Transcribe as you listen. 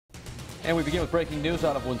And we begin with breaking news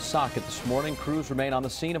out of Woonsocket this morning. Crews remain on the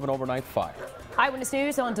scene of an overnight fire. Eyewitness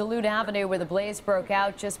News on Duluth Avenue, where the blaze broke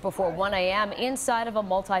out just before 1 a.m. inside of a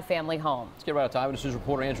multi-family home. Let's get right out to Eyewitness News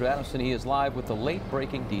reporter Andrew Adamson. He is live with the late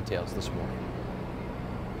breaking details this morning.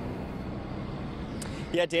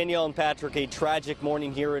 Yeah, Danielle and Patrick, a tragic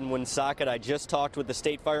morning here in Woonsocket. I just talked with the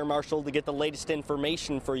state fire marshal to get the latest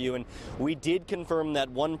information for you, and we did confirm that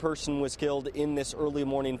one person was killed in this early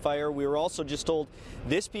morning fire. We were also just told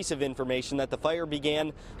this piece of information, that the fire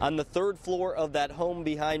began on the 3rd floor of that home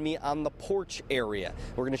behind me on the porch area.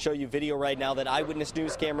 We're going to show you video right now that Eyewitness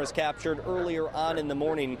News cameras captured earlier on in the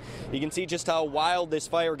morning. You can see just how wild this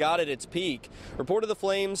fire got at its peak. Report of the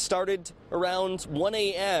flames started around 1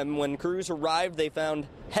 a.m. When crews arrived, they found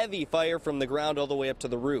heavy fire from the ground all the way up to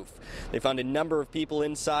the roof. They found a number of people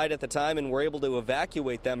inside at the time and were able to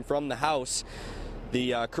evacuate them from the house.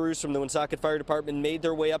 The crews from the Woonsocket Fire Department made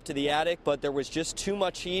their way up to the attic, but there was just too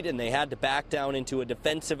much heat and they had to back down into a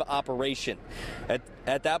defensive operation.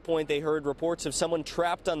 At that point, they heard reports of someone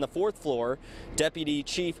trapped on the 4th floor. Deputy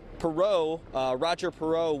Chief Perot, Roger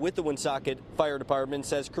Perot with the Woonsocket Fire Department,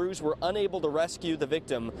 says crews were unable to rescue the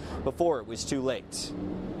victim before it was too late.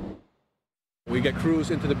 We get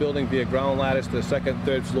crews into the building via ground ladders to the 2nd,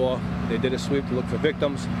 3rd floor. They did a sweep to look for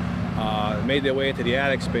victims, made their way into the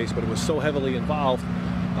attic space, but it was so heavily involved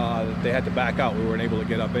that they had to back out. We weren't able to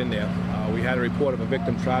get up in there. We had a report of a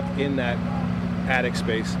victim trapped in that attic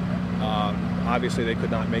space. Obviously, they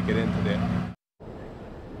could not make it into there.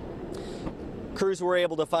 Crews were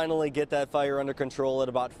able to finally get that fire under control at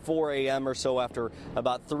about 4 a.m. or so, after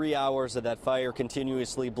about 3 hours of that fire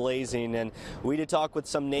continuously blazing. And we did talk with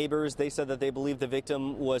some neighbors. They said that they believe the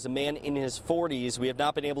victim was a man in his 40s. We have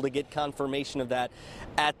not been able to get confirmation of that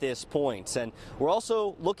at this point. And we're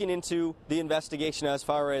also looking into the investigation as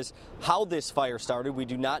far as how this fire started. We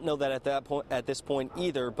do not know that at this point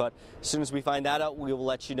either, but as soon as we find that out, we will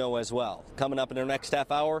let you know as well. Coming up in our next half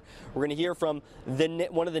hour, we're going to hear from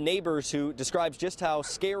one of the neighbors who describes just how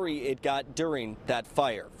scary it got during that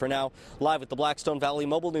fire. For now, live at the Blackstone Valley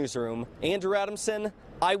Mobile Newsroom, Andrew Adamson,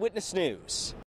 Eyewitness News.